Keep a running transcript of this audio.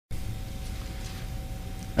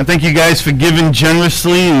I thank you guys for giving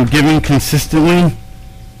generously and giving consistently.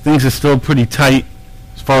 Things are still pretty tight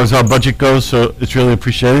as far as our budget goes, so it's really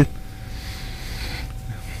appreciated.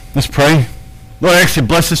 Let's pray. Lord, I ask you to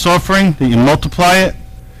bless this offering, that you multiply it,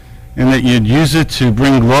 and that you'd use it to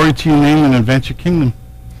bring glory to your name and advance your kingdom.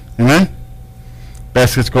 Amen?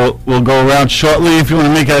 Baskets will go around shortly. If you want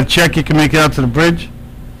to make out a check, you can make it out to the bridge.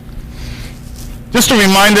 Just a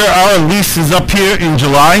reminder, our lease is up here in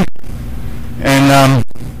July, and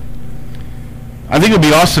I think it would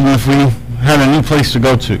be awesome if we had a new place to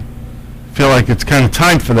go to. I feel like it's kind of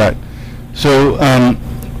time for that. So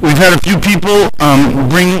we've had a few people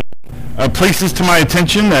bring places to my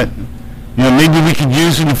attention that maybe we could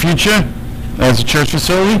use in the future as a church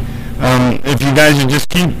facility. If you guys would just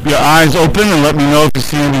keep your eyes open and let me know if you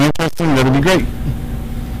see anything interesting, that would be great.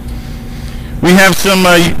 We have some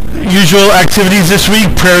usual activities this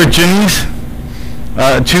week. Prayer at Jimmy's,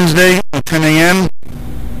 Tuesday at 10 a.m.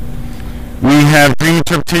 We have dream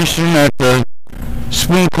interpretation at the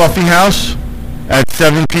Spoon Coffee House at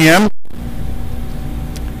 7 p.m.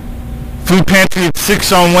 Food pantry at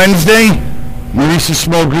 6 on Wednesday. Maurice's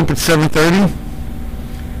small group at 7:30.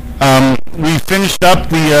 We finished up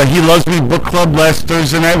the He Loves Me book club last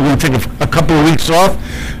Thursday night. We're going to take a couple of weeks off.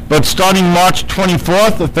 But starting March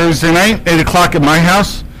 24th, a Thursday night, 8 o'clock at my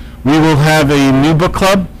house, we will have a new book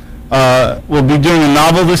club. We'll be doing a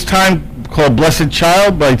novel this time called Blessed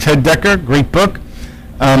Child by Ted Decker. Great book.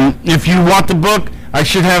 If you want the book, I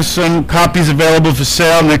should have some copies available for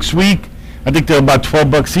sale next week. I think they're about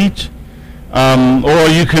 $12 each. Or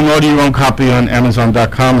you can order your own copy on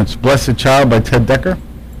Amazon.com. It's Blessed Child by Ted Decker.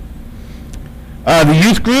 The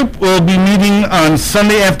youth group will be meeting on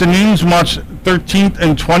Sunday afternoons, March 13th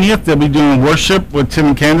and 20th. They'll be doing worship with Tim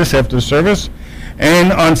and Candace after the service.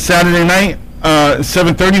 And on Saturday night,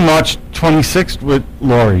 7:30, March 26th, with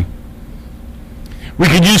Lori. We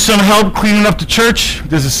could use some help cleaning up the church.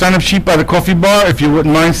 There's a sign-up sheet by the coffee bar if you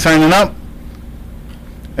wouldn't mind signing up.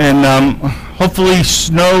 And hopefully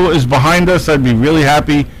snow is behind us. I'd be really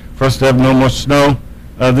happy for us to have no more snow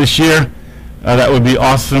this year. That would be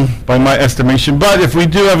awesome by my estimation. But if we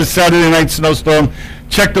do have a Saturday night snowstorm,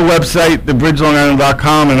 check the website,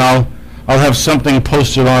 thebridgelongisland.com, and I'll have something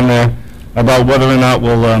posted on there about whether or not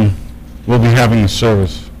we'll be having a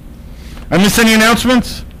service. I miss any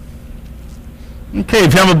announcements? Okay,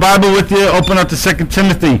 if you have a Bible with you, open up to 2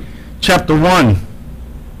 Timothy chapter 1.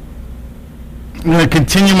 I'm going to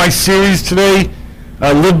continue my series today,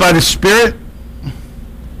 Live by the Spirit.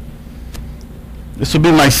 This will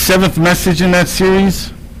be my 7th message in that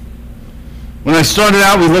series. When I started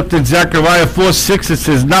out, we looked at Zechariah 4:6. It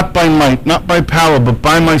says, "Not by might, not by power, but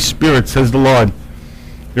by my Spirit, says the Lord."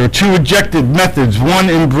 There are 2 rejected methods, 1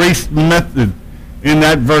 embraced method in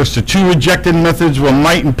that verse. The 2 rejected methods were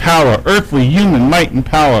might and power, earthly, human might and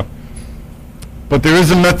power. But there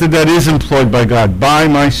is a method that is employed by God, by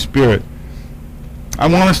my Spirit. I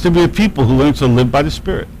want us to be a people who learn to live by the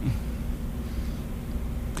Spirit.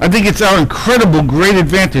 I think it's our incredible great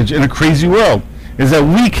advantage in a crazy world is that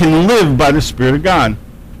we can live by the Spirit of God.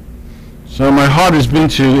 So my heart has been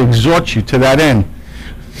to exhort you to that end.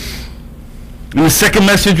 In the second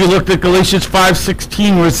message, we looked at Galatians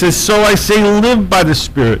 5:16, where it says, "So I say, live by the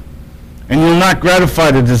Spirit, and you'll not gratify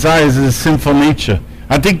the desires of the sinful nature."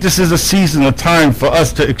 I think this is a season, a time for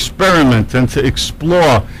us to experiment and to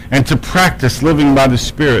explore and to practice living by the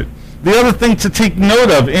Spirit. The other thing to take note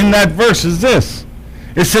of in that verse is this.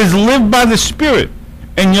 It says, live by the Spirit,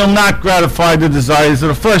 and you'll not gratify the desires of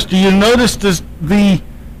the flesh. Do you notice the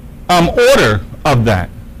order of that?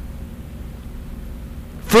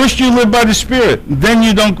 First you live by the Spirit, then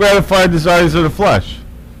you don't gratify desires of the flesh,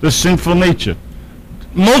 the sinful nature.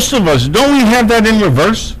 Most of us, don't we have that in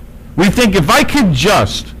reverse? We think if I could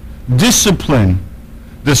just discipline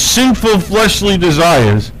the sinful fleshly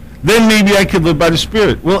desires, then maybe I could live by the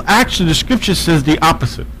Spirit. Well, actually, the Scripture says the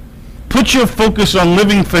opposite. Put your focus on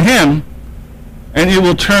living for Him, and it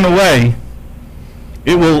will turn away.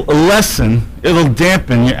 It will lessen, it will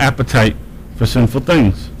dampen your appetite for sinful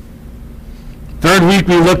things. Third week,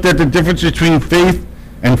 we looked at the difference between faith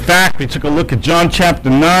and fact. We took a look at John chapter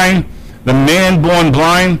 9, the man born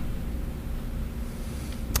blind.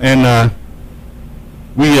 And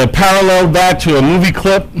we paralleled that to a movie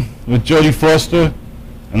clip with Jodie Foster,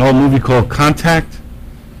 an old movie called Contact,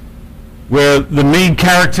 where the main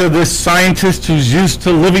character, this scientist who's used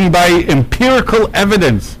to living by empirical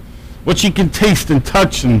evidence, what she can taste and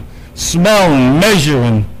touch and smell and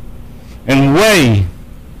measure and weigh,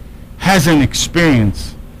 has an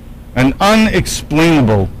experience, an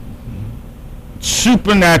unexplainable,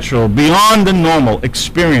 supernatural, beyond the normal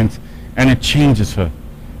experience, and it changes her.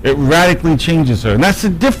 It radically changes her. And that's the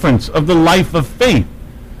difference of the life of faith.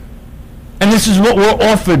 And this is what we're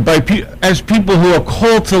offered by as people who are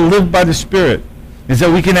called to live by the Spirit, is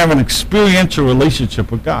that we can have an experiential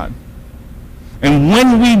relationship with God. And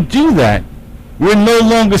when we do that, we're no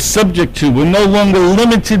longer subject to, we're no longer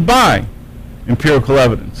limited by empirical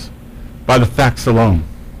evidence, by the facts alone.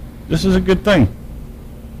 This is a good thing.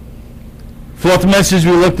 Fourth message,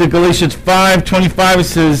 we looked at Galatians 5:25. It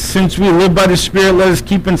says, since we live by the Spirit, let us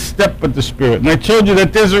keep in step with the Spirit. And I told you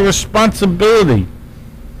that there's a responsibility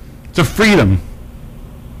to freedom.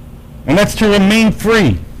 And that's to remain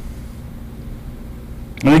free.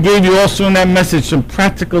 And I gave you also in that message some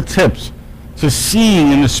practical tips to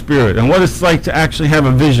seeing in the Spirit and what it's like to actually have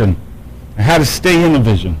a vision and how to stay in the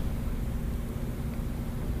vision.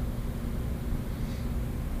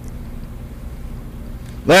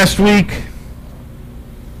 Last week,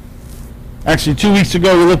 actually 2 weeks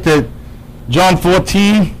ago, we looked at John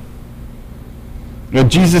 14, where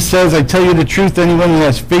Jesus says, I tell you the truth, anyone who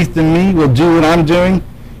has faith in me will do what I'm doing.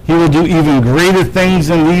 He will do even greater things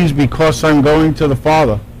than these because I'm going to the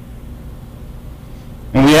Father.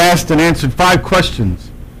 And we asked and answered 5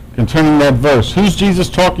 questions concerning that verse. Who's Jesus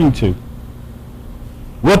talking to?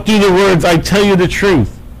 What do the words, I tell you the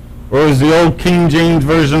truth, or as the old King James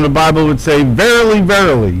Version of the Bible would say, verily,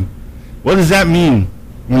 verily. What does that mean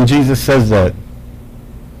when Jesus says that?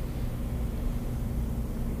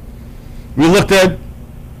 We looked at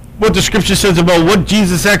what the Scripture says about what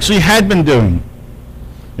Jesus actually had been doing.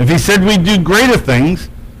 If he said we'd do greater things,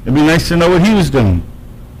 it'd be nice to know what he was doing.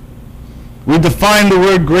 We defined the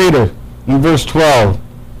word greater in verse 12.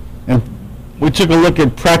 And we took a look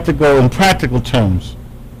at practical terms.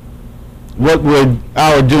 What would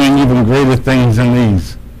our doing even greater things than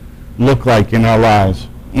these look like in our lives?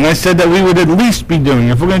 And I said that we would at least be doing,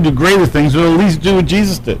 if we're going to do greater things, we'll at least do what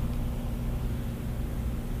Jesus did.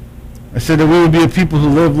 I said that we would be a people who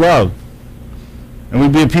live love. And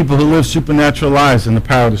we'd be a people who live supernatural lives in the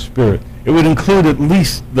power of the Spirit. It would include at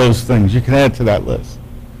least those things. You can add to that list.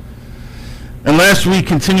 And last week,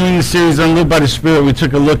 continuing the series on Live by the Spirit, we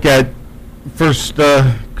took a look at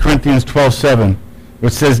 1 Corinthians 12:7,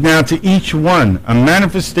 which says, now to each one a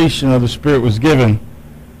manifestation of the Spirit was given.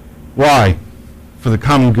 Why? For the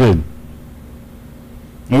common good.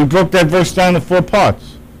 And we broke that verse down to 4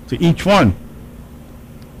 parts. To each one.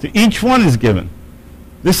 To each one is given.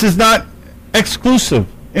 This is not exclusive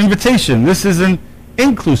invitation. This is an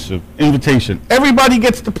inclusive invitation. Everybody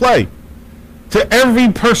gets to play. To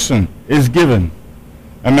every person is given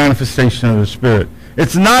a manifestation of the Spirit.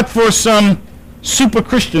 It's not for some super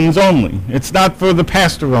Christians only. It's not for the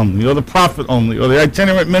pastor only, or the prophet only, or the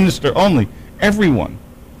itinerant minister only. Everyone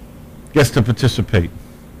gets to participate.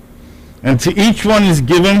 And to each one is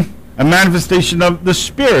given a manifestation of the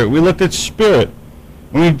Spirit. We looked at Spirit.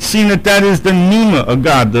 And we've seen that that is the pneuma of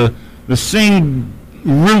God, the same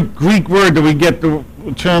root Greek word that we get the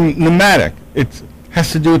term pneumatic. It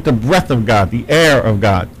has to do with the breath of God, the air of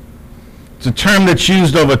God. It's a term that's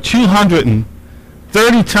used over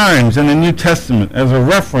 230 times in the New Testament as a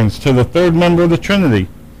reference to the third member of the Trinity,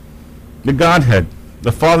 the Godhead,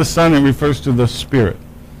 the Father, Son, and refers to the Spirit,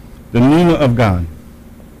 the pneuma of God.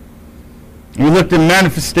 And we looked at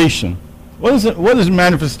manifestation. What does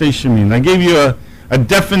manifestation mean? I gave you a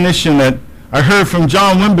definition that I heard from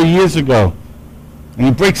John Wimber years ago. And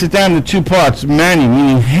he breaks it down into 2 parts. Mani,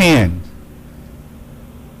 meaning hand.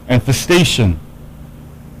 And festation,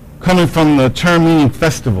 coming from the term meaning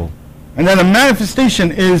festival. And then a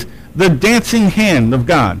manifestation is the dancing hand of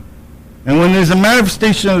God. And when there's a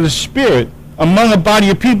manifestation of the Spirit among a body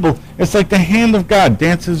of people, it's like the hand of God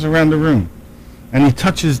dances around the room. And he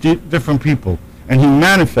touches different people. And he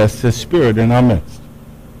manifests his Spirit in our midst.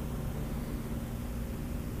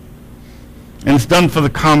 And it's done for the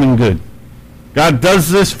common good. God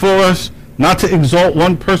does this for us, not to exalt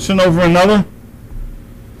one person over another,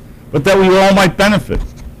 but that we all might benefit.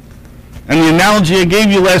 And the analogy I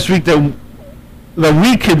gave you last week that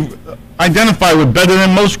we could identify with better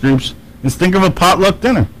than most groups is think of a potluck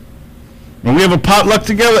dinner. When we have a potluck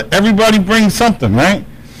together, everybody brings something, right?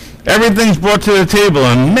 Everything's brought to the table,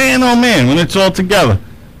 and man, oh man, when it's all together,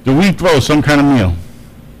 do we throw some kind of meal?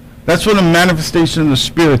 That's what a manifestation of the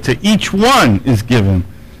Spirit to each one is given.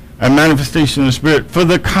 A manifestation of the Spirit for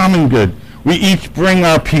the common good. We each bring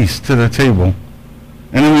our piece to the table.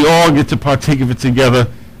 And then we all get to partake of it together,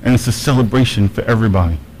 and it's a celebration for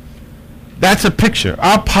everybody. That's a picture.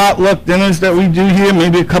 Our potluck dinners that we do here,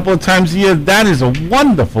 maybe a couple of times a year, that is a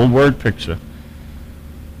wonderful word picture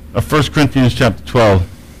of 1 Corinthians chapter 12,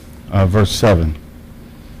 verse 7.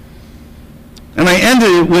 And I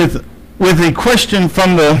ended it with a question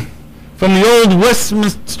from From the old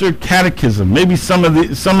Westminster Catechism. Maybe some of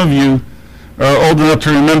you are old enough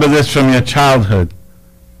to remember this from your childhood.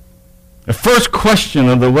 The first question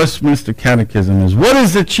of the Westminster Catechism is, what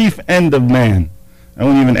is the chief end of man? I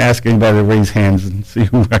won't even ask anybody to raise hands and see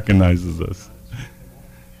who recognizes this.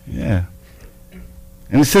 Yeah.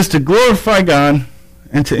 And it says to glorify God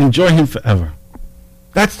and to enjoy him forever.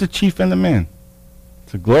 That's the chief end of man.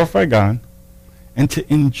 To glorify God and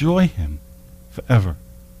to enjoy him forever.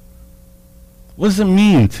 What does it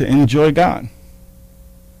mean to enjoy God?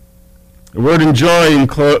 The word enjoy,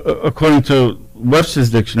 according to Webster's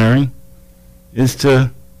dictionary, is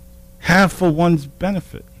to have for one's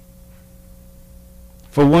benefit,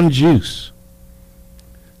 for one's use,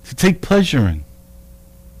 to take pleasure in,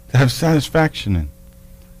 to have satisfaction in.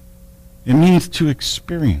 It means to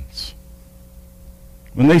experience.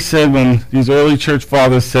 When these early church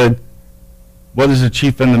fathers said, what is the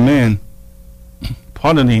chief end of man?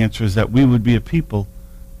 Part of the answer is that we would be a people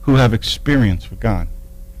who have experience with God,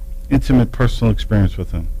 intimate personal experience with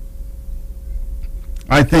him.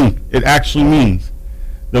 I think it actually means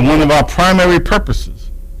that one of our primary purposes,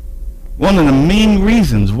 one of the main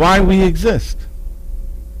reasons why we exist,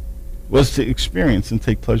 was to experience and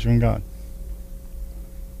take pleasure in God.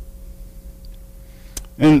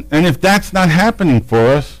 And if that's not happening for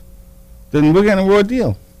us, then we're getting a raw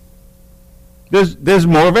deal. There's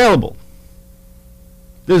more available.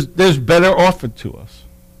 There's better offered to us.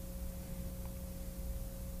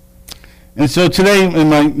 And so today, in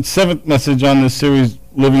my 7th message on this series,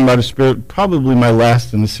 Living by the Spirit, probably my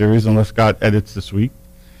last in the series, unless God edits this week,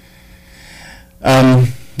 I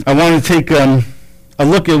want to take a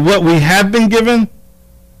look at what we have been given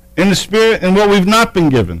in the Spirit and what we've not been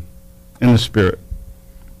given in the Spirit.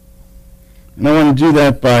 And I want to do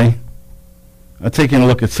that by taking a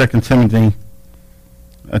look at 2 Timothy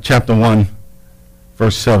chapter 1,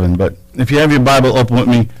 verse 7. But if you have your Bible open with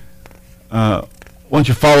me, why don't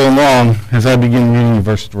you follow along as I begin reading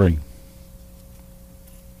verse 3.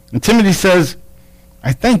 And Timothy says,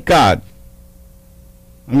 I thank God.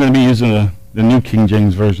 I'm going to be using the New King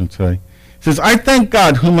James Version today. He says, I thank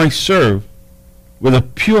God whom I serve with a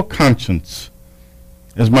pure conscience,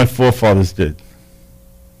 as my forefathers did,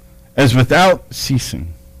 as without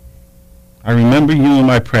ceasing. I remember you in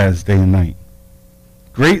my prayers day and night,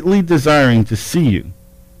 greatly desiring to see you,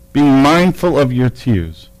 being mindful of your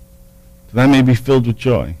tears, that I may be filled with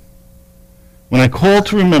joy, when I call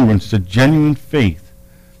to remembrance the genuine faith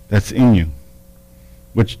that's in you,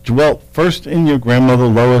 which dwelt first in your grandmother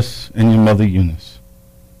Lois and your mother Eunice.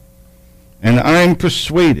 And I am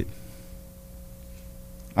persuaded,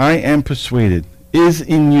 is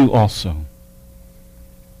in you also.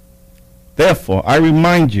 Therefore, I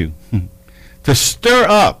remind you to stir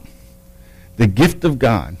up the gift of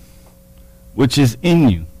God, which is in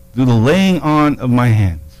you, through the laying on of my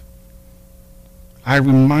hands. I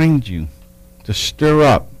remind you to stir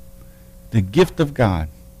up the gift of God,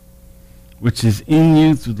 which is in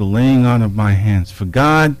you through the laying on of my hands. For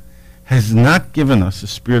God has not given us a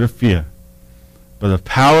spirit of fear, but of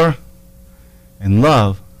power and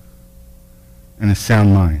love and a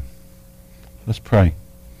sound mind. Let's pray.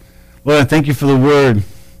 Lord, I thank you for the word,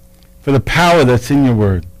 for the power that's in your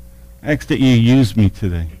word. I ask that you use me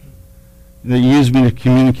today, that you use me to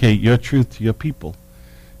communicate your truth to your people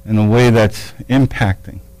in a way that's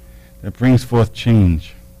impacting, that brings forth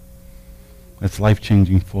change, that's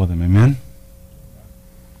life-changing for them. Amen?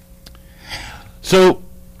 So,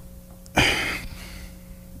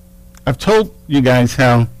 I've told you guys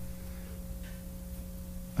how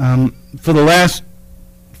for the last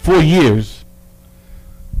 4 years,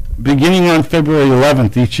 beginning on February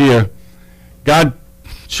 11th each year, God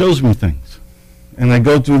shows me things. And I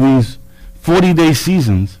go through these 40-day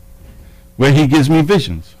seasons where he gives me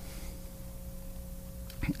visions.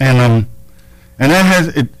 And that has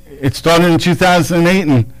it started in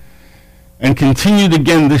 2008 and continued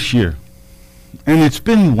again this year. And it's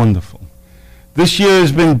been wonderful. This year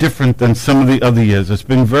has been different than some of the other years. It's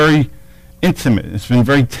been very intimate. It's been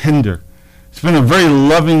very tender. It's been a very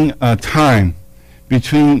loving time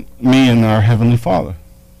between me and our Heavenly Father.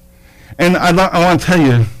 And I want to tell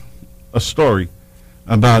you a story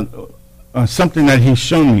about something that he's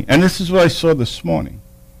shown me. And this is what I saw this morning.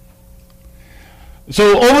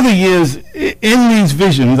 So over the years, in these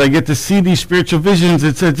visions, I get to see these spiritual visions.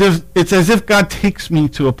 It's as if God takes me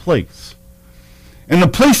to a place. And the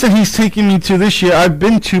place that he's taking me to this year, I've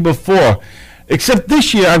been to before. Except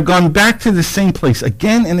this year, I've gone back to the same place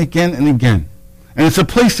again and again and again. And it's a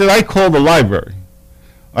place that I call the library.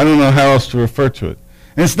 I don't know how else to refer to it.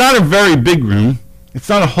 And it's not a very big room. It's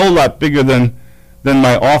not a whole lot bigger than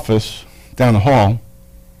my office down the hall.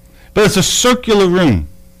 But it's a circular room.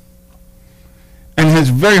 And it has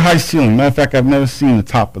very high ceiling. Matter of fact, I've never seen the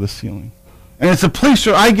top of the ceiling. And it's a place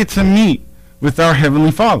where I get to meet with our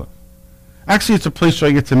Heavenly Father. Actually, it's a place where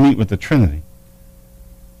I get to meet with the Trinity.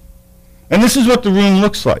 And this is what the room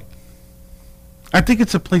looks like. I think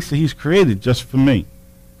it's a place that He's created just for me.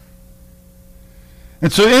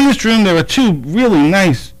 And so in this room there are two really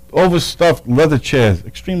nice, overstuffed leather chairs,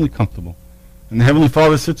 extremely comfortable. And the Heavenly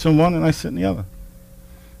Father sits in one and I sit in the other.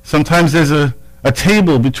 Sometimes there's a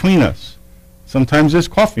table between us. Sometimes there's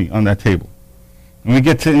coffee on that table. And we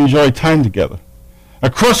get to enjoy time together.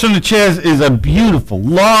 Across from the chairs is a beautiful,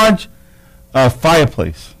 large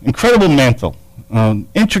fireplace. Incredible mantle.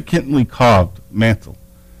 Intricately carved mantle.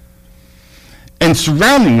 And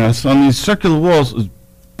surrounding us on these circular walls is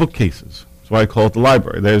bookcases. That's why I call it the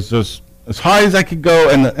library. There's just as high as I could go,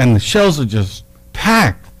 and the shelves are just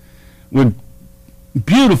packed with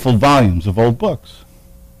beautiful volumes of old books.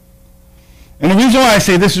 And the reason why I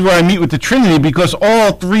say this is where I meet with the Trinity, because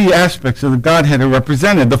all three aspects of the Godhead are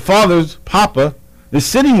represented. The Father's Papa is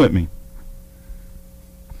sitting with me.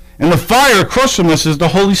 And the fire across from us is the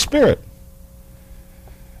Holy Spirit.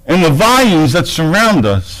 And the volumes that surround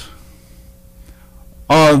us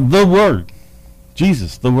are the Word,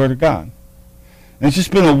 Jesus, the Word of God. And it's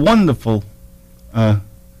just been a wonderful,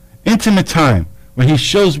 intimate time where He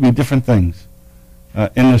shows me different things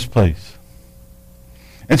in this place.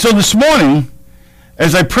 And so this morning,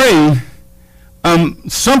 as I prayed,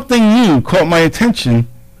 something new caught my attention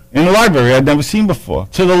in the library I'd never seen before.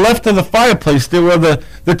 To the left of the fireplace, there were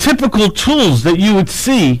the typical tools that you would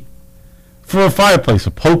see for a fireplace.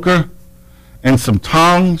 A poker and some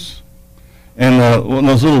tongs and one of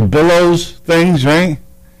those little billows things, right?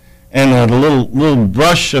 And the little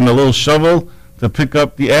brush and the little shovel to pick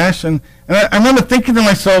up the ash. And I remember thinking to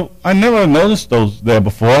myself, I never noticed those there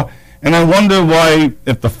before. And I wonder why,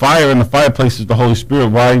 if the fire in the fireplace is the Holy Spirit,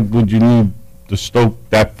 why would you need to stoke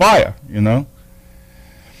that fire, you know?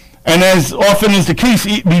 And as often is the case,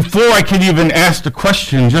 before I could even ask the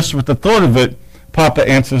question, just with the thought of it, Papa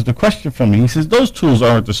answers the question for me. He says, those tools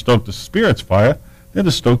aren't to stoke the Spirit's fire, they're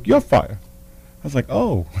to stoke your fire. I was like,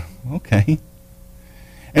 oh, okay.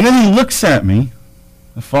 And then He looks at me,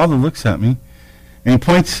 the Father looks at me, and He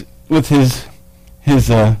points with his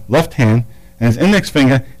left hand and his index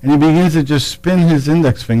finger, and He begins to just spin his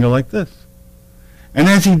index finger like this. And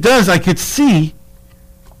as He does, I could see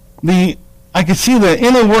the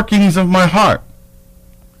inner workings of my heart.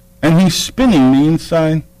 And He's spinning the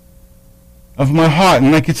inside of my heart.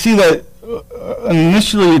 And I could see that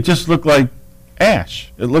initially it just looked like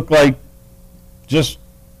ash. It looked like just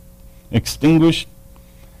extinguished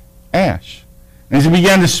ash. And as He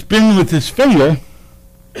began to spin with His finger,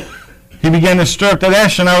 He began to stir up that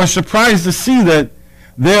ash, and I was surprised to see that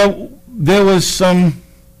there was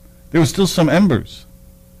still some embers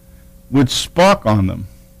with spark on them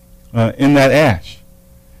in that ash.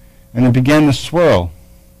 And it began to swirl.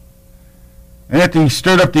 And after He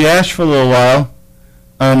stirred up the ash for a little while,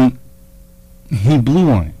 He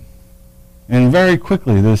blew on it. And very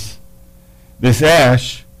quickly this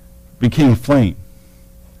ash became flame.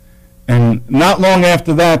 And not long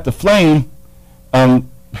after that, the flame, I don't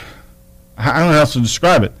know how else to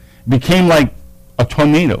describe it, became like a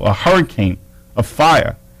tornado, a hurricane of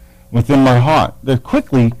fire within my heart that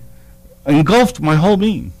quickly engulfed my whole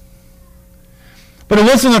being. But it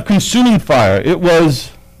wasn't a consuming fire. It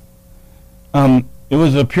was a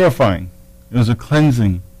purifying. It was a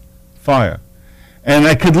cleansing fire. And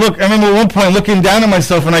I remember at one point looking down at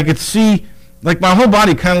myself, and I could see, like, my whole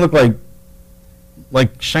body kind of looked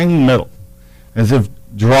like shiny metal, as if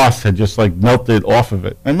dross had just like melted off of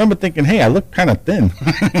it. I remember thinking, hey, I look kind of thin.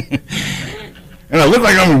 And I look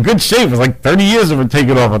like I'm in good shape. It's like 30 years of it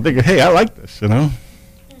taken off. I'm thinking, hey, I like this, you know.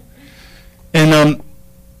 And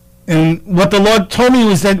what the Lord told me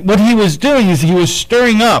was that what He was doing is He was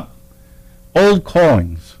stirring up old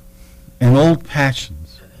callings and old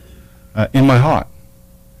passions in my heart.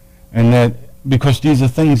 And that because these are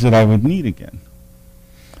things that I would need again.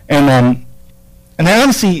 And I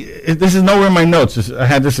honestly, this is nowhere in my notes. I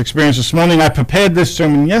had this experience this morning. I prepared this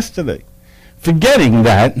sermon yesterday, forgetting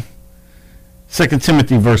that 2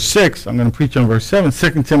 Timothy verse 6, I'm going to preach on verse 7.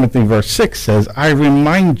 2 Timothy verse 6 says, I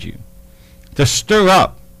remind you to stir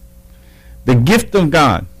up the gift of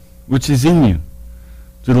God which is in you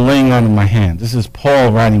through the laying on of my hand. This is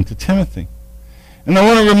Paul writing to Timothy. And I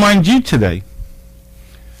want to remind you today,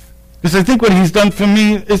 because I think what He's done for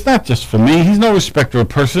me is not just for me. He's no respecter of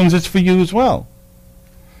persons. It's for you as well.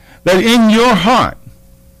 That in your heart,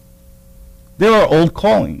 there are old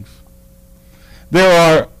callings.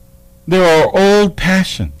 There are old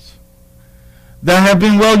passions. that have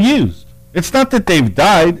been well used. It's not that they've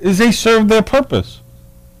died, it's they serve their purpose.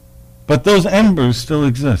 But those embers still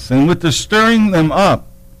exist. And with the stirring them up,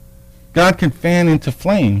 God can fan into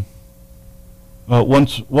flame what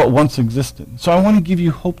once existed. So I want to give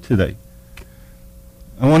you hope today.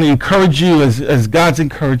 I want to encourage you as God's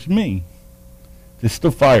encouraged me. There's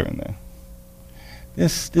still fire in there.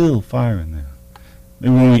 There's still fire in there.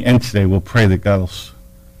 Maybe when we end today, we'll pray that God will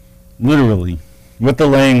literally, with the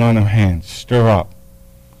laying on of hands, stir up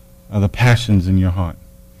the passions in your heart.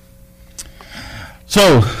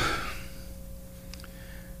 So,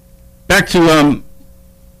 back to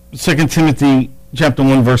 2 Timothy chapter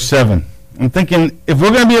 1, verse 7. I'm thinking, if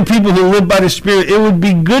we're going to be a people who live by the Spirit, it would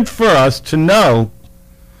be good for us to know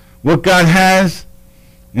what God has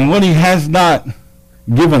and what He has not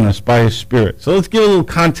given us by His Spirit. So let's give a little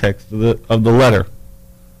context of the letter.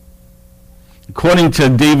 According to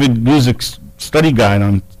David Guzik's study guide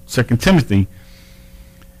on 2 Timothy,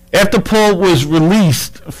 after Paul was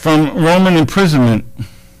released from Roman imprisonment,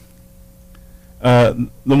 the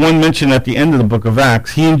one mentioned at the end of the book of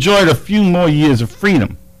Acts, he enjoyed a few more years of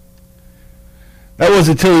freedom. That was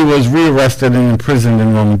until he was rearrested and imprisoned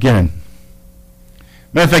in Rome again.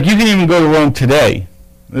 Matter of fact, you can even go to Rome today,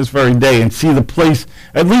 this very day, and see the place,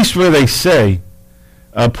 at least where they say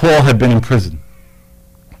Paul had been imprisoned.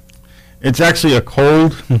 It's actually a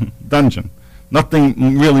cold dungeon.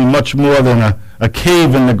 Nothing really much more than a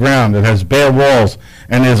cave in the ground that has bare walls,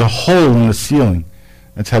 and there's a hole in the ceiling.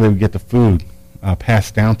 That's how they would get the food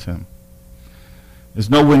passed down to him. There's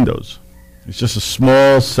no windows. It's just a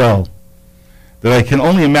small cell that I can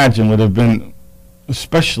only imagine would have been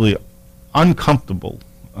especially uncomfortable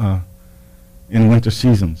in winter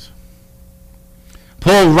seasons.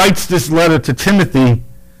 Paul writes this letter to Timothy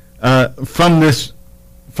from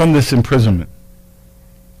this imprisonment.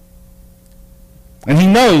 And he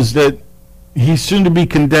knows that he's soon to be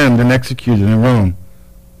condemned and executed in Rome.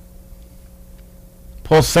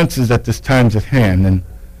 Paul senses that this time's at hand, and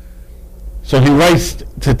so he writes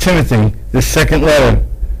to Timothy this second letter.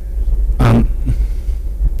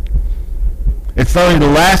 It's not only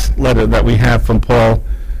the last letter that we have from Paul,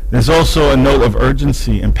 there's also a note of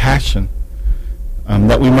urgency and passion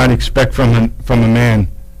that we might expect from a man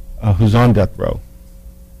who's on death row.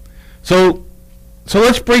 So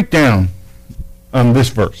let's break down this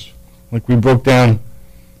verse. Like we broke down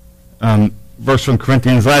verse from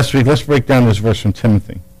Corinthians last week, let's break down this verse from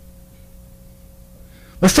Timothy.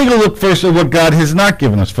 Let's take a look first at what God has not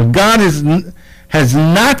given us. For God has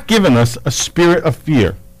not given us a spirit of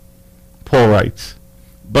fear, Paul writes,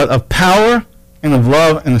 but of power and of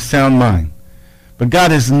love and a sound mind. But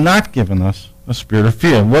God has not given us a spirit of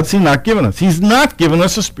fear. What's He not given us? He's not given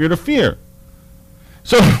us a spirit of fear.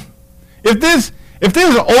 So if there's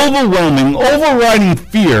overwhelming, overriding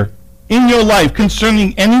fear in your life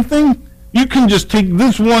concerning anything, you can just take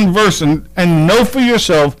this one verse and know for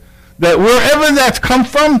yourself that wherever that's come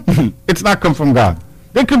from, it's not come from God.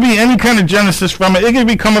 There could be any kind of genesis from it. It could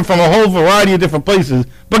be coming from a whole variety of different places,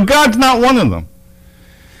 but God's not one of them.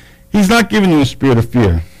 He's not giving you a spirit of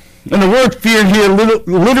fear. And the word fear here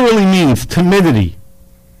literally means timidity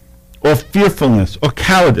or fearfulness or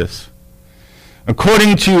cowardice.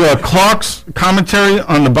 According to Clark's commentary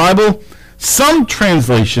on the Bible, some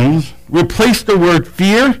translations replace the word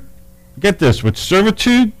fear, get this, with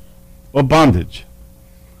servitude or bondage.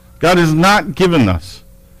 God has not given us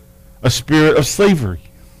a spirit of slavery.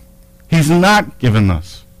 He's not given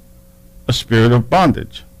us a spirit of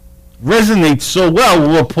bondage. Resonates so well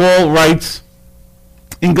with what Paul writes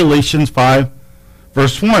in Galatians 5,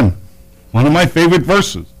 verse 1. One of my favorite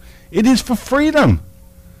verses. It is for freedom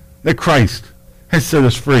that Christ has set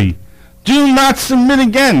us free. Do not submit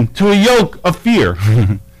again to a yoke of fear.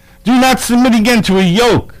 Do not submit again to a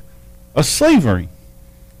yoke of slavery.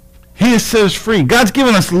 He has set us free. God's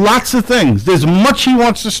given us lots of things. There's much He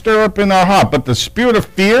wants to stir up in our heart, but the spirit of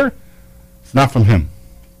fear is not from Him.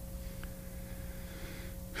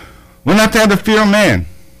 We're not to have the fear of man.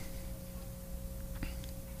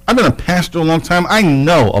 I've been a pastor a long time. I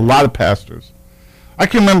know a lot of pastors. I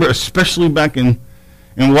can remember, especially back in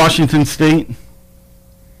Washington State,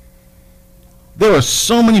 there were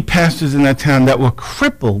so many pastors in that town that were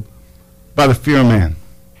crippled by the fear of man.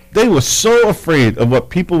 They were so afraid of what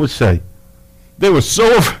people would say. They were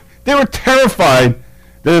terrified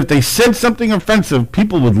that if they said something offensive,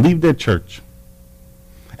 people would leave their church.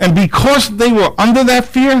 And because they were under that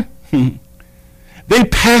fear, they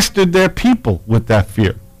pastored their people with that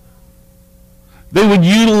fear. They would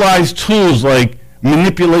utilize tools like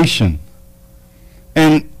manipulation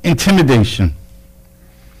and intimidation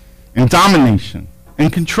and domination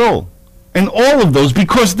and control And all of those,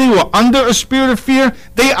 because they were under a spirit of fear,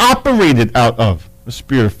 they operated out of a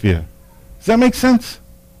spirit of fear. Does that make sense?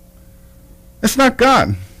 It's not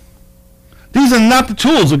God. These are not the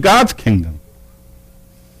tools of God's kingdom.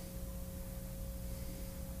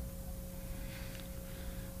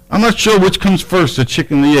 I'm not sure which comes first, the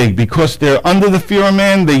chicken and the egg. Because they're under the fear of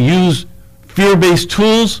man, they use fear-based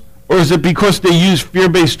tools, or is it because they use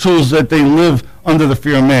fear-based tools that they live under the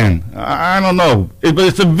fear of man? I don't know. But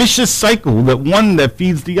it's a vicious cycle, that one that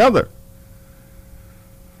feeds the other.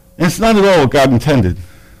 And it's not at all what God intended.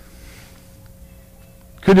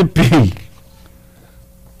 Could it be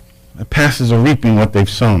that pastors are reaping what they've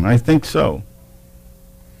sown? I think so.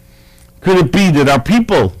 Could it be that our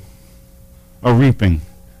people are reaping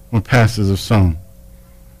what pastors have sown?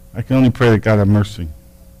 I can only pray that God have mercy.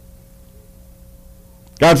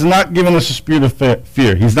 God's not given us a spirit of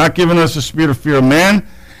fear. He's not given us a spirit of fear of man,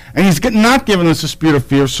 and he's not given us a spirit of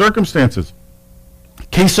fear of circumstances.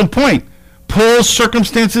 Case in point, Paul's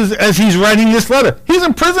circumstances as he's writing this letter. He's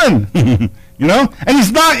in prison, you know, and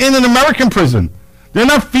he's not in an American prison. They're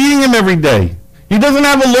not feeding him every day. He doesn't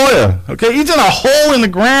have a lawyer, okay? He's in a hole in the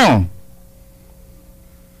ground.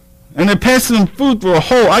 And they're passing him food through a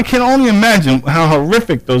hole. I can only imagine how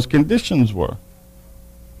horrific those conditions were.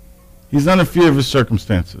 He's not in fear of his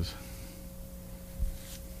circumstances.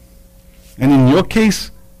 And in your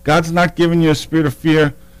case, God's not giving you a spirit of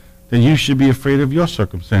fear that you should be afraid of your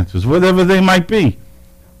circumstances, whatever they might be.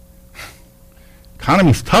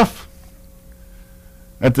 Economy's tough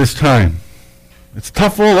at this time. It's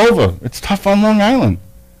tough all over. It's tough on Long Island.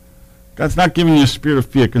 God's not giving you a spirit of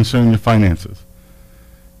fear concerning your finances.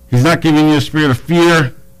 He's not giving you a spirit of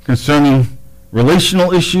fear concerning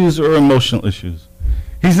relational issues or emotional issues.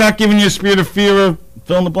 He's not giving you a spirit of fear of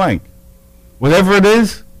fill in the blank. Whatever it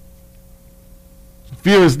is,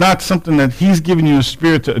 fear is not something that he's giving you a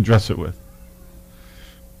spirit to address it with.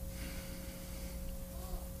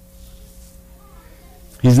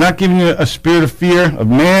 He's not giving you a spirit of fear of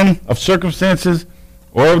man, of circumstances,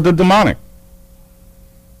 or of the demonic.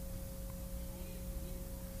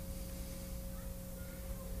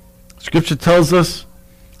 Scripture tells us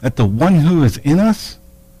that the one who is in us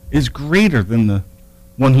is greater than the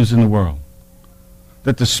one who's in the world.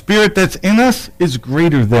 That the spirit that's in us is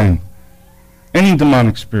greater than any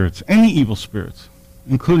demonic spirits, any evil spirits,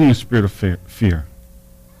 including a spirit of fear.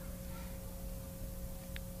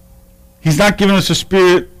 He's not giving us a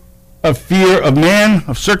spirit of fear of man,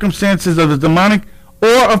 of circumstances, of the demonic,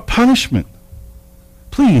 or of punishment.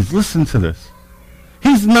 Please listen to this.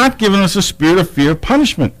 He's not giving us a spirit of fear of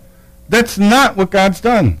punishment. That's not what God's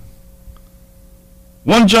done.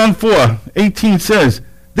 1 John 4:18 says,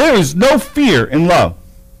 there is no fear in love.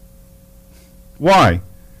 Why?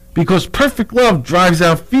 Because perfect love drives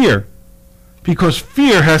out fear. Because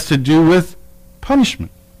fear has to do with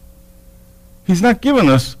punishment. He's not given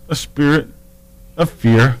us a spirit of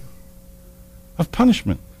fear of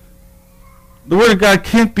punishment. The Word of God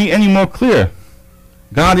can't be any more clear.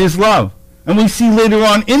 God is love. And we see later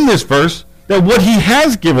on in this verse that what he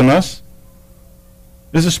has given us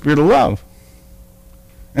is a spirit of love.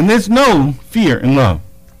 And there's no fear in love.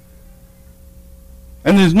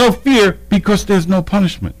 And there's no fear because there's no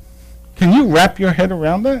punishment. Can you wrap your head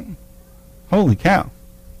around that? Holy cow.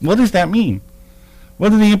 What does that mean?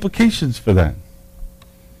 What are the implications for that?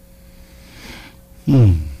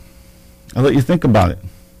 I'll let you think about it.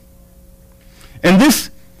 And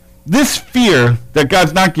this fear that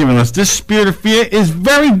God's not given us, this spirit of fear, is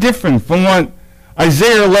very different from what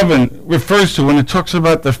Isaiah 11 refers to when it talks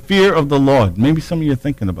about the fear of the Lord. Maybe some of you are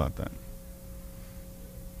thinking about that.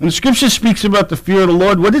 When the scripture speaks about the fear of the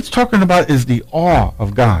Lord, what it's talking about is the awe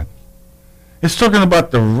of God. It's talking about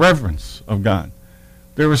the reverence of God,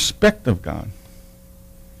 the respect of God.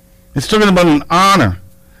 It's talking about an honor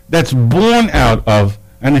that's born out of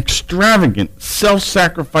an extravagant,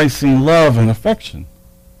 self-sacrificing love and affection.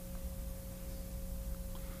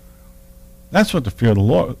 That's what the fear of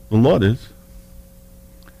the Lord is.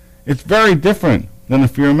 It's very different than the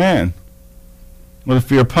fear of man, or the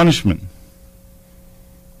fear of punishment,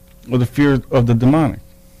 or the fear of the demonic.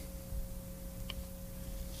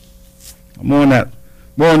 More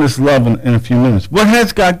on this love in a few minutes. What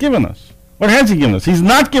has God given us? What has he given us? He's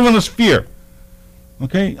not given us fear.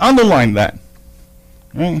 Okay? Underline that.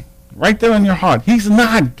 Right there in your heart. He's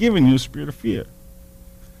not giving you a spirit of fear.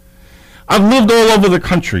 I've lived all over the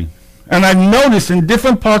country, and I've noticed in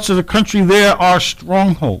different parts of the country there are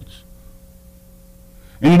strongholds.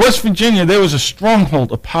 In West Virginia, there was a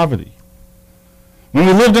stronghold of poverty. When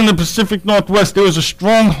we lived in the Pacific Northwest, there was a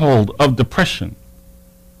stronghold of depression.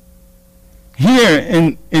 Here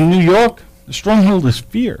in New York, the stronghold is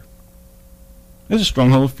fear. There's a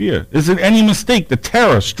stronghold of fear. Is it any mistake the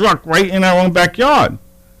terror struck right in our own backyard?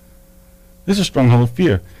 There's a stronghold of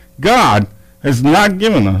fear. God has not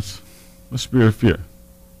given us a spirit of fear.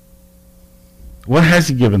 What has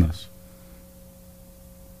he given us?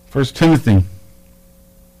 2 Timothy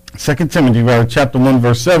chapter 1,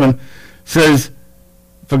 verse 7 says,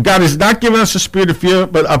 for God has not given us a spirit of fear,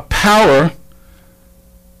 but of power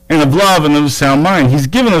and of love and of a sound mind. He's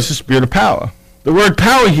given us a spirit of power. The word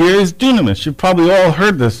power here is dunamis. You've probably all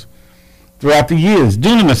heard this throughout the years.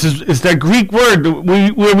 Dunamis is that Greek word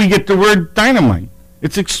where we get the word dynamite.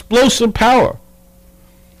 It's explosive power.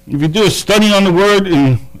 If you do a study on the word,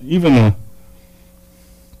 and even a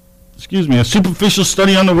superficial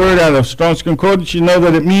study on the word out of Strong's Concordance, you know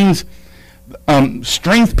that it means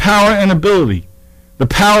strength, power, and ability. The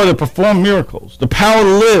power to perform miracles. The power to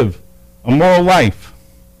live a moral life.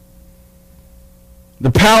 The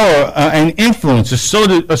power and influence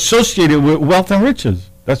associated with wealth and riches.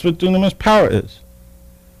 That's what dunamis power is.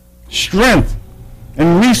 Strength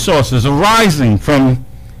and resources arising from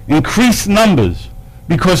increased numbers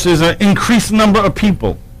because there's an increased number of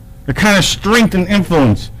people. The kind of strength and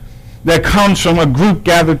influence that comes from a group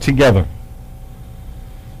gathered together.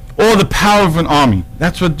 Or the power of an army.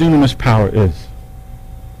 That's what dunamis power is.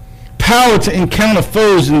 Power to encounter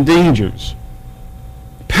foes and dangers.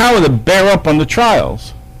 Power to bear up on the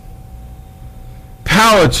trials.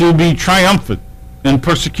 Power to be triumphant in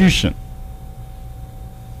persecution.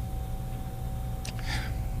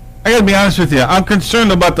 I gotta be honest with you, I'm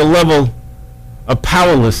concerned about the level of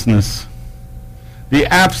powerlessness, the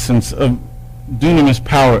absence of dunamis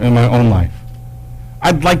power in my own life.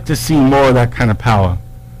 I'd like to see more of that kind of power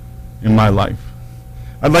in my life.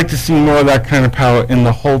 I'd like to see more of that kind of power in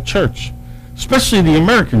the whole church, especially the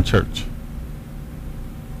American church.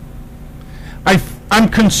 I'm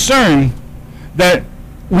concerned that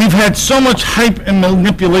we've had so much hype and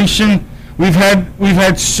manipulation. We've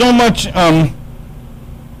had so much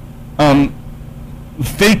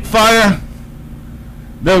fake fire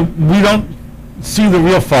that we don't see the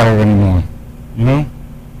real fire anymore. You know?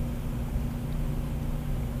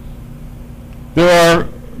 There are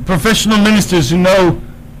professional ministers who know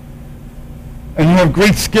and who have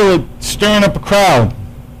great skill at stirring up a crowd.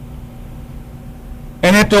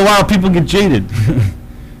 And after a while, people get jaded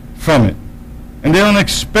from it. And they don't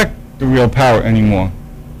expect the real power anymore.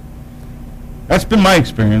 That's been my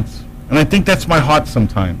experience. And I think that's my heart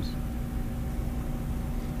sometimes.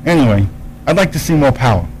 Anyway, I'd like to see more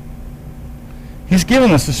power. He's given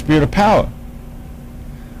us a spirit of power.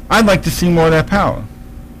 I'd like to see more of that power.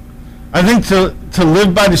 I think to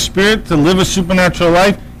live by the Spirit, to live a supernatural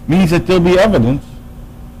life, means that there'll be evidence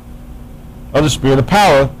of the spirit of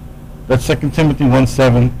power that 2 Timothy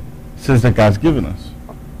 1:7 says that God's given us.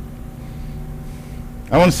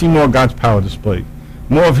 I want to see more of God's power displayed.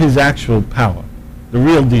 More of his actual power. The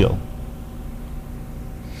real deal.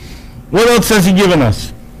 What else has he given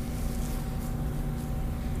us?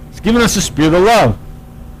 He's given us a spirit of love.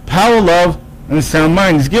 Power, love, and a sound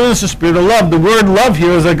mind. He's given us a spirit of love. The word love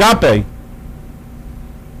here is agape.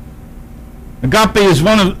 Agape is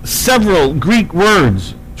one of several Greek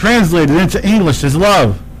words translated into English as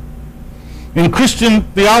love. In Christian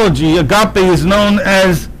theology, agape is known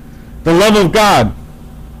as the love of God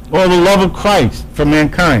or the love of Christ for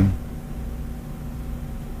mankind.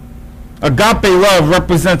 Agape love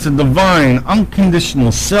represents a divine,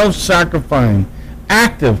 unconditional, self-sacrificing,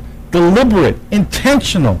 active, deliberate,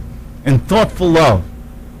 intentional, and thoughtful love.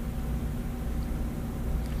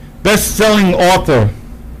 Best-selling author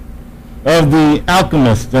of The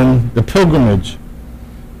Alchemist and The Pilgrimage,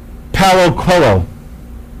 Paulo Coelho,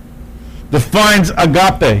 defines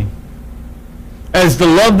agape as the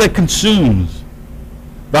love that consumes,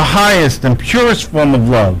 the highest and purest form of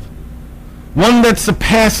love, one that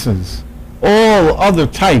surpasses all other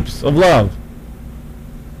types of love.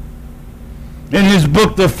 In his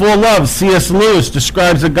book, The Four Loves, C.S. Lewis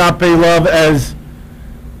describes agape love as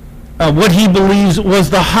what he believes was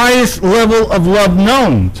the highest level of love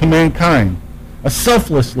known to mankind, a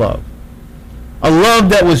selfless love, a love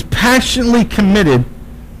that was passionately committed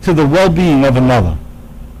to the well-being of another.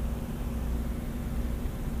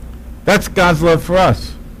 That's God's love for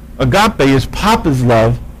us. Agape is Papa's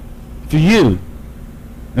love for you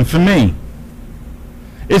and for me.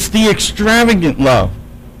 It's the extravagant love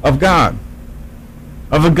of God,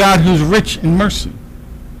 of a God who's rich in mercy.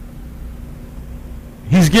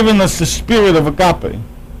 He's given us the spirit of agape.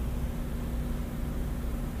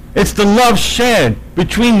 It's the love shared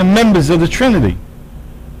between the members of the Trinity.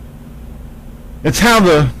 It's how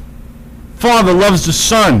the Father loves the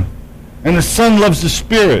Son and the Son loves the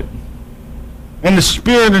Spirit. And the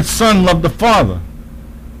Spirit and Son love the Father.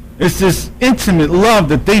 It's this intimate love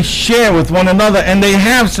that they share with one another, and they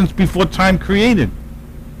have since before time created.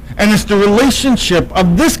 And it's the relationship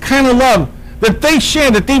of this kind of love that they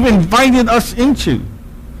share, that they've invited us into.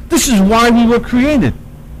 This is why we were created.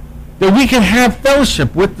 That we can have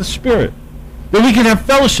fellowship with the Spirit. That we can have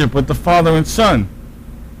fellowship with the Father and Son.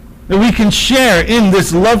 That we can share in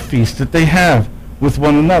this love feast that they have with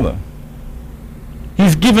one another.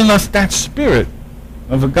 He's given us that spirit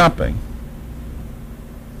of agape.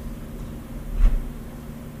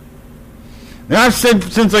 Now, I've said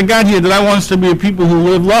since I got here that I want us to be a people who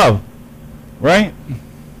live love, right?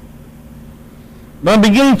 But I'm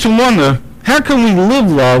beginning to wonder, how can we live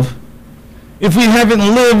love if we haven't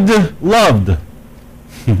lived loved?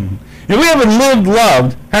 If we haven't lived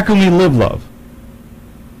loved, how can we live love?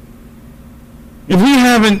 If we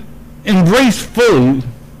haven't embraced fully,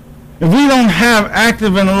 if we don't have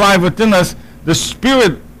active and alive within us the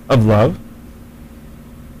spirit of love,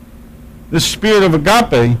 the spirit of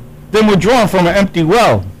agape, then we're drawn from an empty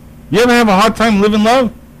well. You ever have a hard time living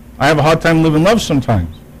love? I have a hard time living love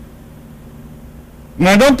sometimes. And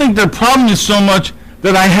I don't think the problem is so much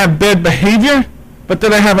that I have bad behavior, but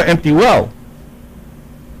that I have an empty well.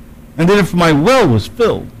 And that if my well was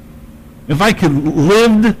filled, if I've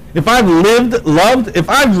lived, loved, if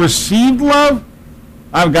I've received love,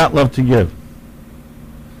 I've got love to give.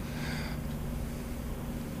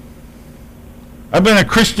 I've been a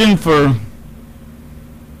Christian for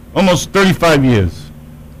almost 35 years.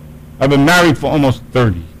 I've been married for almost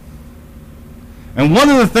 30. And one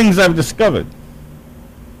of the things I've discovered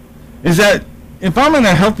is that if I'm in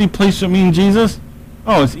a healthy place with me and Jesus,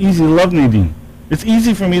 it's easy to love Nadine. It's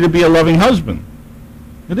easy for me to be a loving husband.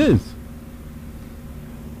 It is.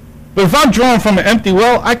 But if I'm drawn from an empty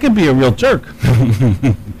well, I could be a real jerk.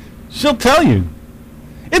 She'll tell you.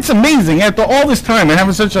 It's amazing, after all this time and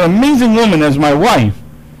having such an amazing woman as my wife,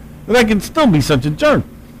 that I can still be such a jerk.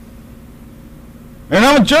 And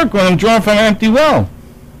I'm a jerk when I'm drawn from an empty well.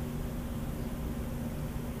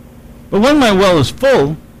 But when my well is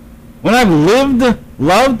full, when I've lived,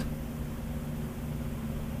 loved,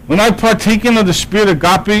 when I've partaken of the spirit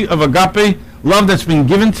of agape, love that's been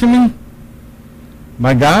given to me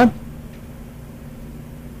by God,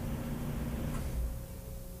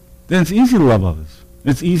 then it's easy to love others.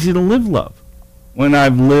 It's easy to live love when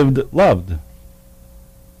I've lived loved.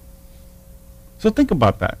 So think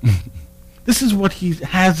about that. This is what he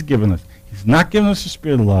has given us. He's not given us a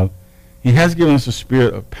spirit of love. He has given us a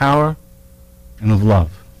spirit of power and of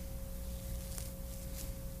love.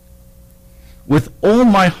 With all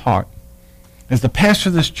my heart, as the pastor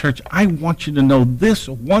of this church, I want you to know this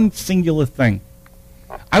one singular thing.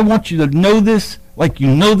 I want you to know this like you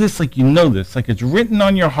know this, like you know this, like it's written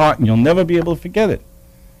on your heart and you'll never be able to forget it.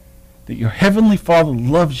 That your heavenly Father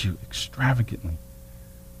loves you extravagantly.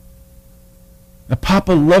 That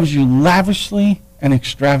Papa loves you lavishly and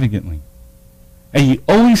extravagantly. And he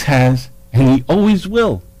always has, and he always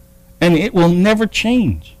will. And it will never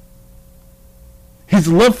change. His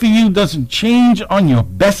love for you doesn't change on your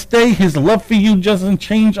best day. His love for you doesn't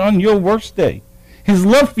change on your worst day. His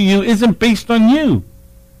love for you isn't based on you.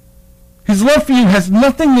 His love for you has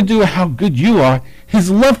nothing to do with how good you are.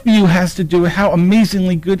 His love for you has to do with how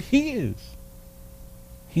amazingly good he is.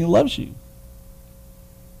 He loves you.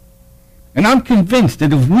 And I'm convinced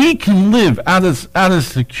that if we can live out of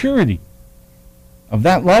security of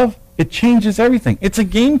that love, it changes everything. It's a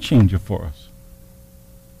game changer for us.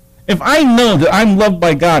 If I know that I'm loved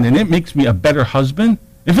by God and it makes me a better husband,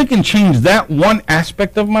 if it can change that one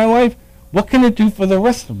aspect of my life, what can it do for the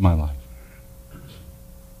rest of my life?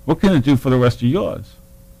 What can it do for the rest of yours?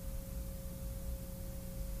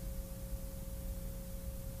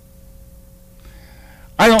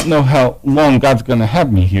 I don't know how long God's going to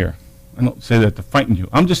have me here. I don't say that to frighten you.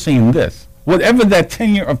 I'm just saying this. Whatever that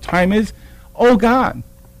tenure of time is, oh God,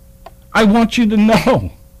 I want you to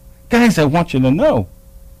know. Guys, I want you to know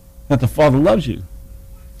that the Father loves you.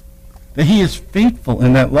 That he is faithful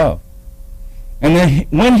in that love. And that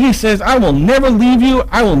when he says, I will never leave you,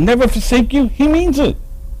 I will never forsake you, he means it.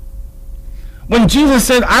 When Jesus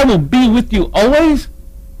said, I will be with you always,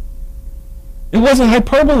 it wasn't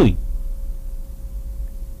hyperbole.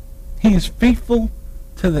 He is faithful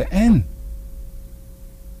to the end.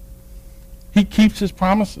 He keeps his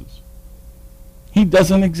promises. He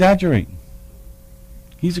doesn't exaggerate.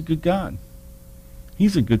 He's a good God.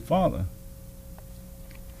 He's a good Father.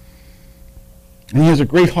 And he has a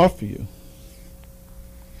great heart for you.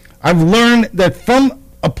 I've learned that from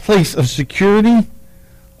a place of security,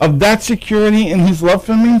 of that security in his love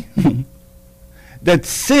for me, that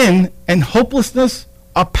sin and hopelessness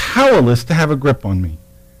are powerless to have a grip on me.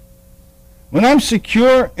 When I'm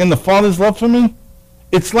secure in the Father's love for me,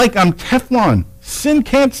 it's like I'm Teflon. Sin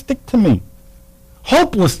can't stick to me.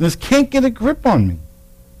 Hopelessness can't get a grip on me.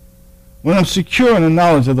 When I'm secure in the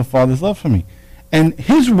knowledge of the Father's love for me. And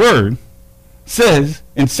his word says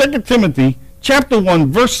in 2 Timothy chapter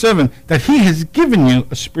 1, verse 7, that he has given you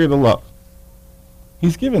a spirit of love.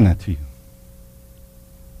 He's given that to you.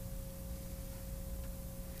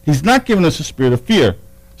 He's not given us a spirit of fear.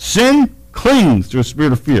 Sin clings to a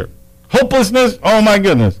spirit of fear. Hopelessness, oh my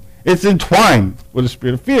goodness, it's entwined with a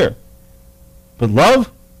spirit of fear. But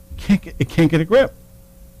love, it can't get a grip.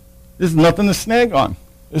 There's nothing to snag on.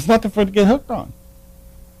 There's nothing for it to get hooked on.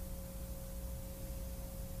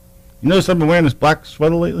 You notice I've been wearing this black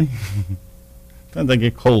sweater lately? Sometimes I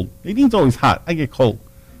get cold. Nadine's always hot. I get cold.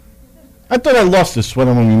 I thought I lost this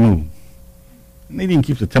sweater when we moved. Nadine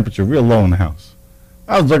keeps the temperature real low in the house.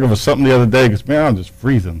 I was looking for something the other day because, man, I'm just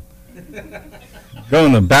freezing. Go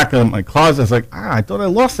in the back of my closet. I was like, I thought I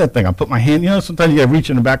lost that thing. I put my hand, sometimes you got to reach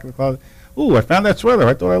in the back of the closet. Ooh, I found that sweater.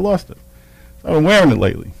 I thought I lost it. So I've been wearing it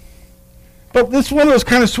lately. But this one of those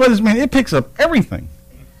kind of sweaters, man, it picks up everything.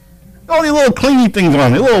 All these little clingy things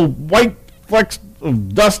on it, little white flecks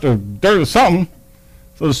of dust or dirt or something.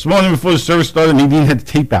 So this morning before the service started, Nadine had the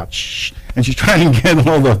tape out. Shh, and she's trying to get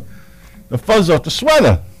all the fuzz off the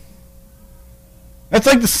sweater. That's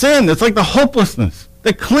like the sin. That's like the hopelessness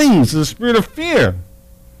that clings to the spirit of fear.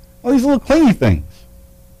 All these little clingy things.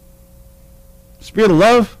 Spirit of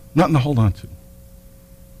love, nothing to hold on to.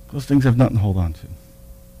 Those things have nothing to hold on to.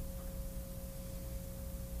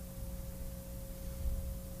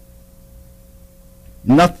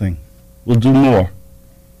 Nothing will do more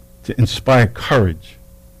to inspire courage,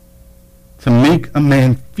 to make a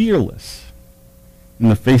man fearless in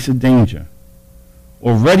the face of danger,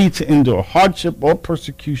 or ready to endure hardship or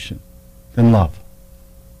persecution than love.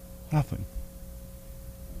 Nothing.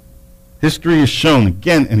 History has shown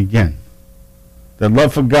again and again that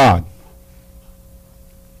love for God,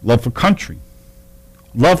 love for country,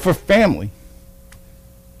 love for family,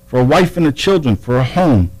 for a wife and a children, for a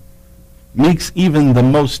home, makes even the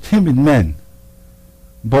most timid men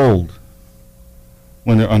bold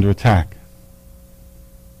when they're under attack.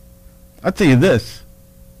 I'll tell you this.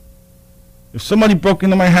 If somebody broke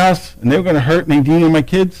into my house and they were going to hurt Nadine and my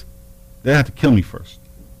kids, they'd have to kill me first.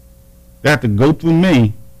 They have to go through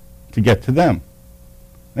me to get to them.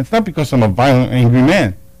 And it's not because I'm a violent, angry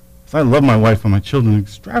man. Because I love my wife and my children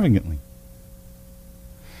extravagantly.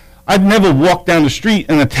 I'd never walk down the street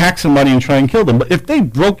and attack somebody and try and kill them. But if they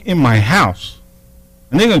broke in my house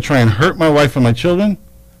and they're going to try and hurt my wife and my children,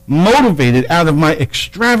 motivated out of my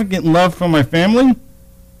extravagant love for my family,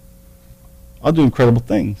 I'll do incredible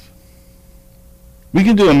things. We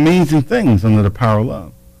can do amazing things under the power of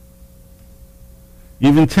love.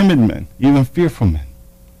 Even timid men, even fearful men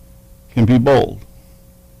can be bold,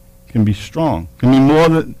 can be strong, can be more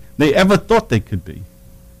than they ever thought they could be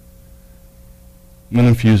when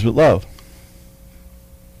infused with love.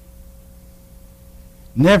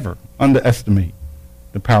 Never underestimate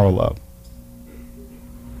the power of love.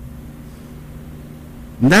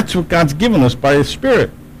 And that's what God's given us by His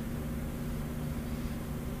Spirit.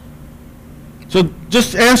 So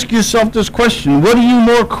just ask yourself this question. What are you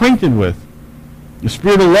more acquainted with? The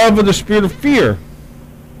spirit of love or the spirit of fear?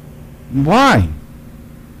 Why?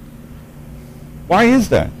 Why is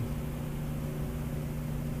that?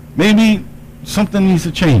 Maybe something needs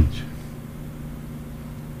to change.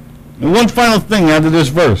 And one final thing out of this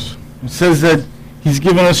verse. It says that He's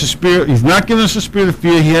given us a spirit. He's not given us a spirit of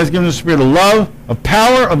fear. He has given us a spirit of love, of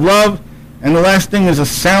power, of love. And the last thing is a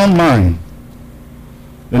sound mind.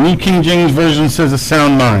 The New King James Version says a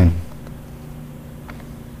sound mind.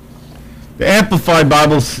 The Amplified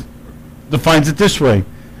Bible defines it this way: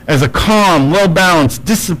 as a calm, well-balanced,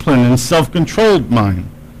 disciplined, and self-controlled mind.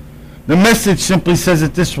 The Message simply says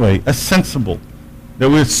it this way: a sensible. That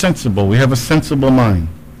we're sensible. We have a sensible mind.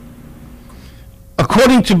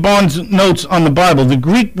 According to Barnes' notes on the Bible, the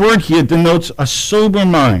Greek word here denotes a sober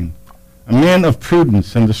mind, a man of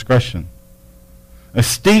prudence and discretion. The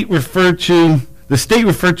state referred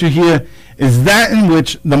to here is that in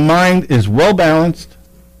which the mind is well-balanced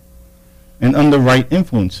and under right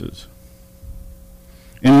influences,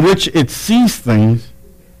 in which it sees things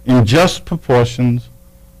in just proportions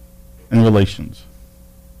and relations.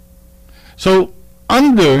 So,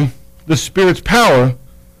 under the Spirit's power,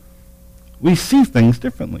 we see things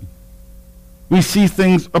differently. We see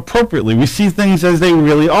things appropriately. We see things as they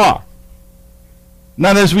really are,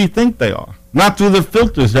 not as we think they are, not through the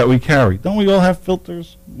filters that we carry. Don't we all have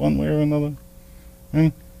filters one way or another?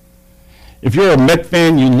 Right? If you're a Met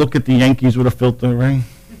fan, you look at the Yankees with a filter, right?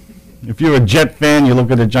 If you're a Jet fan, you look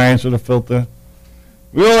at the Giants with a filter.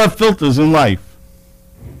 We all have filters in life.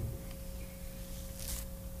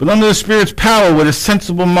 But under the Spirit's power, with a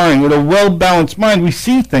sensible mind, with a well-balanced mind, we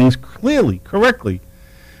see things clearly, correctly,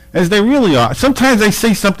 as they really are. Sometimes I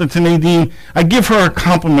say something to Nadine, I give her a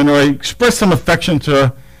compliment, or I express some affection to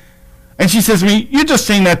her, and she says to me, "You're just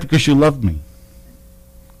saying that because you love me."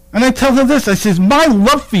 And I tell her this, I says, my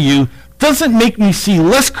love for you doesn't make me see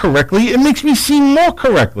less correctly, it makes me see more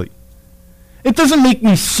correctly. It doesn't make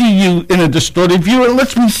me see you in a distorted view, it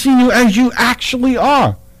lets me see you as you actually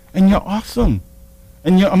are. And you're awesome.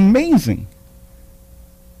 And you're amazing.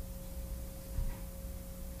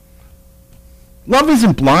 Love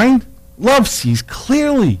isn't blind. Love sees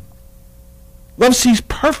clearly. Love sees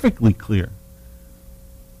perfectly clear.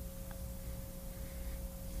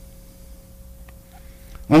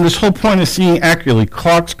 On this whole point of seeing accurately,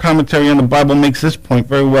 Clark's commentary on the Bible makes this point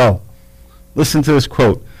very well. Listen to this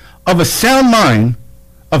quote. Of a sound mind,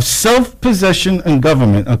 of self-possession and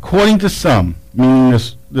government, according to some, meaning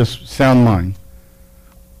this sound mind.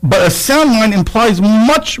 But a sound mind implies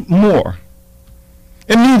much more.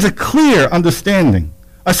 It means a clear understanding,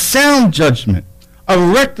 a sound judgment, a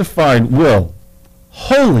rectified will,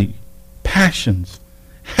 holy passions,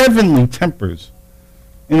 heavenly tempers.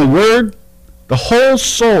 In a word, the whole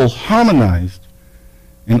soul harmonized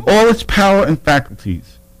in all its power and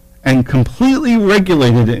faculties, and completely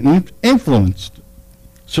regulated and influenced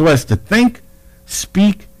so as to think,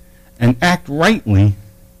 speak, and act rightly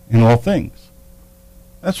in all things.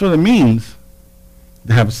 That's what it means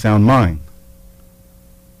to have a sound mind.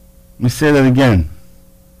 Let me say that again.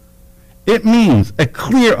 It means a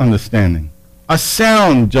clear understanding, a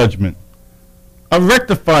sound judgment, a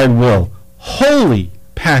rectified will, holy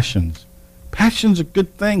passions. Passion's a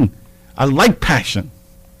good thing. I like passion.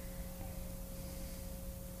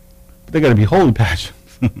 But they got to be holy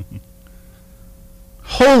passions.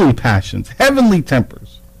 Holy passions, heavenly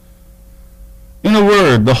tempers. In a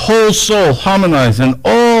word, the whole soul harmonized in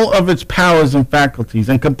all of its powers and faculties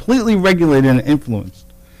and completely regulated and influenced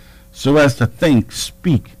so as to think,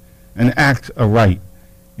 speak, and act aright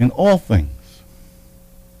in all things.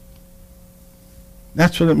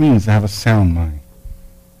 That's what it means to have a sound mind.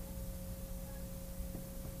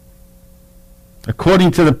 According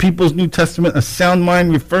to the People's New Testament, a sound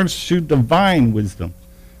mind refers to divine wisdom,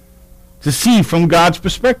 to see from God's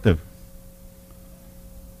perspective.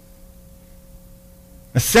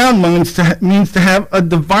 A sound mind means to have a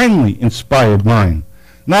divinely inspired mind,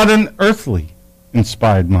 not an earthly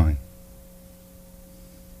inspired mind.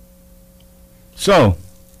 So,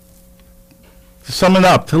 to sum it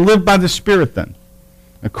up, to live by the Spirit then,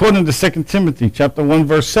 according to 2 Timothy chapter 1,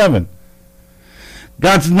 verse 7,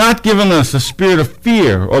 God's not given us a spirit of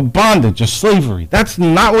fear or bondage or slavery. That's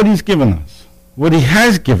not what he's given us. What he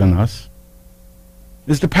has given us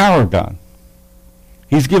is the power of God.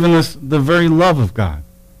 He's given us the very love of God.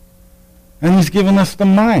 And he's given us the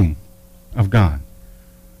mind of God.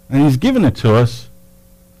 And he's given it to us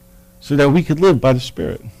so that we could live by the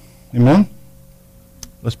Spirit. Amen?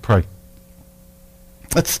 Let's pray.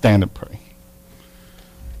 Let's stand and pray.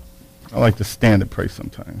 I like to stand and pray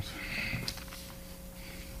sometimes.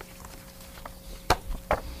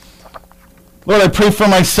 Lord, I pray for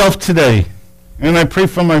myself today, and I pray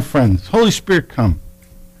for my friends. Holy Spirit, come.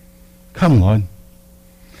 Come, Lord.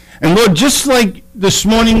 And Lord, just like this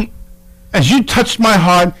morning, as you touched my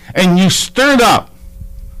heart and you stirred up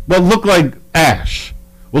what looked like ash,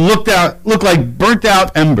 what looked like burnt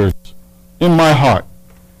out embers in my heart.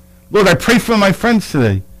 Lord, I pray for my friends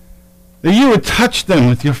today, that you would touch them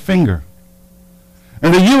with your finger,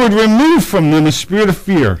 and that you would remove from them a spirit of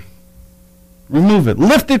fear. Remove it.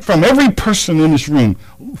 Lift it from every person in this room.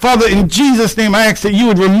 Father, in Jesus' name, I ask that you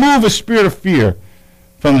would remove a spirit of fear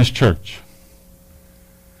from this church.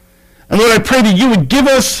 And Lord, I pray that you would give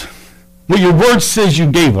us what your word says you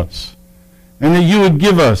gave us, and that you would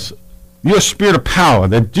give us your spirit of power,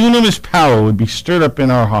 that dunamis power would be stirred up in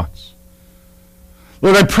our hearts.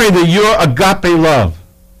 Lord, I pray that your agape love,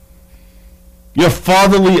 your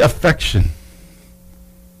fatherly affection,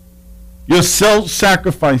 your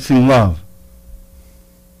self-sacrificing love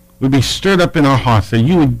would be stirred up in our hearts, that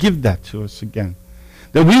you would give that to us again,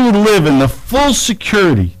 that we would live in the full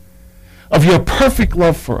security of your perfect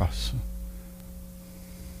love for us.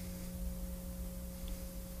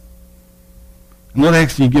 And Lord, I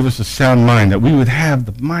ask that you give us a sound mind, that we would have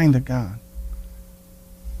the mind of God.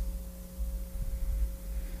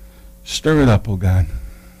 Stir it up, oh God.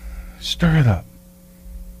 Stir it up.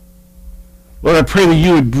 Lord, I pray that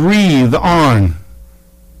you would breathe on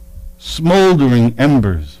smoldering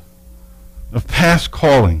embers of past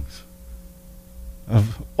callings,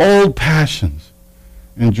 of old passions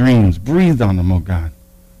and dreams. Breathe on them, oh God.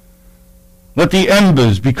 Let the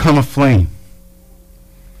embers become a flame.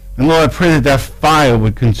 And Lord, I pray that that fire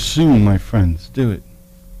would consume my friends. Do it.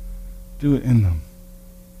 Do it in them.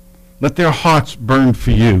 Let their hearts burn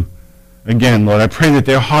for you. Again, Lord, I pray that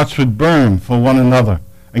their hearts would burn for one another.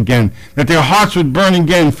 Again, that their hearts would burn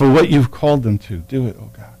again for what you've called them to. Do it, oh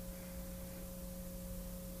God.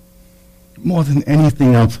 More than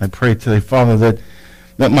anything else, I pray today, Father,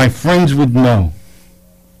 that my friends would know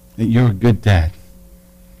that you're a good dad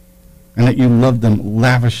and that you love them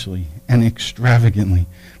lavishly and extravagantly.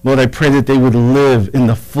 Lord, I pray that they would live in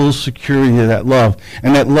the full security of that love,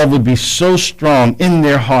 and that love would be so strong in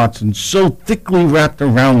their hearts and so thickly wrapped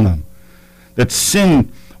around them that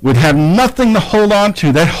sin would have nothing to hold on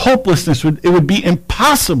to. That hopelessness, it would be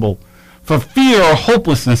impossible for fear or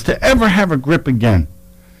hopelessness to ever have a grip again.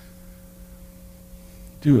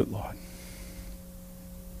 Do it, Lord.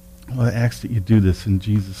 Lord, I ask that you do this in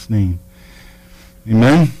Jesus' name.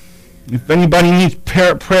 Amen. If anybody needs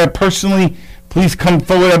prayer personally, please come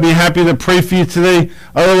forward. I'd be happy to pray for you today.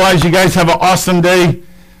 Otherwise, you guys have an awesome day.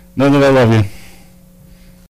 Know that I love you.